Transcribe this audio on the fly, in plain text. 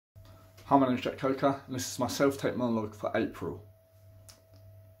Hi, my name is Jack Coker, and this is my self-tape monologue for April.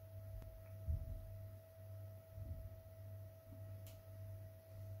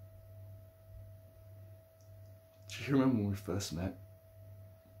 Do you remember when we first met?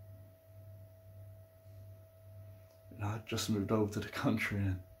 And I'd just moved over to the country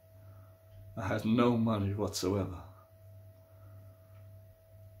and I had no money whatsoever.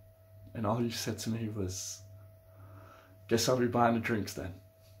 And all you said to me was, "Guess I'll be buying the drinks then."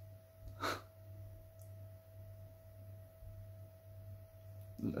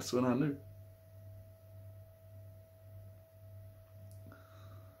 And that's when I knew.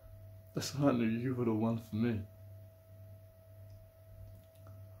 That's when I knew you were the one for me.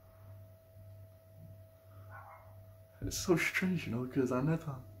 It's so strange, you know, because I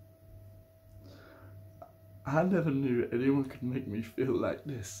never knew anyone could make me feel like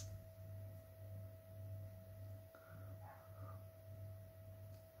this.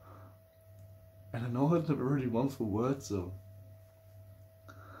 And I know I'd never really one for words or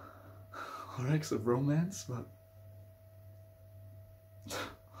acts of romance, but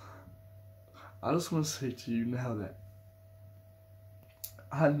I just want to say to you now that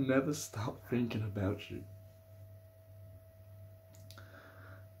I never stopped thinking about you.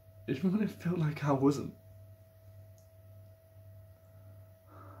 Even when it felt like I wasn't.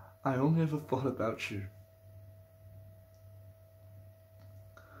 I only ever thought about you.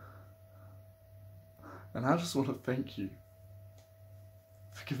 And I just want to thank you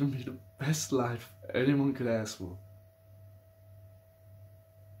for giving me the best life anyone could ask for.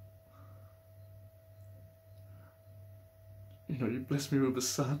 You know, you blessed me with a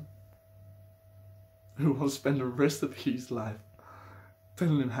son who will spend the rest of his life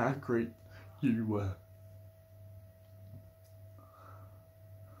telling him how great you were.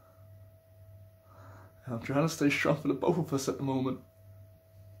 And I'm trying to stay strong for the both of us at the moment.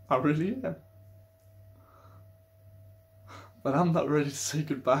 I really am. But I'm not ready to say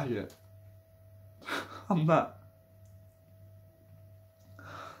goodbye yet. I'm not.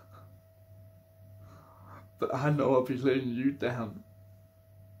 But I know I'll be letting you down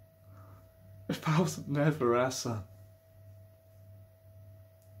if I was never our son.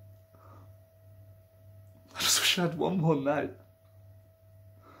 I just wish I had one more night.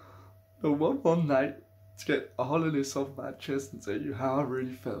 No, one more night to get all of this off my chest and tell you how I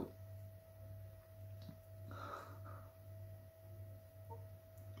really felt.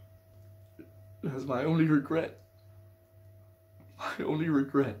 That's my only regret. My only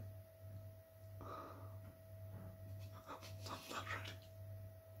regret. I'm not ready.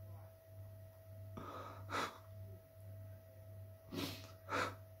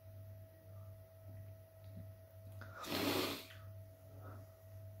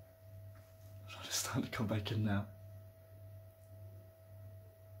 It's time to come back in now.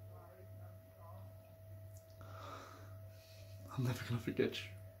 I'm never gonna forget you.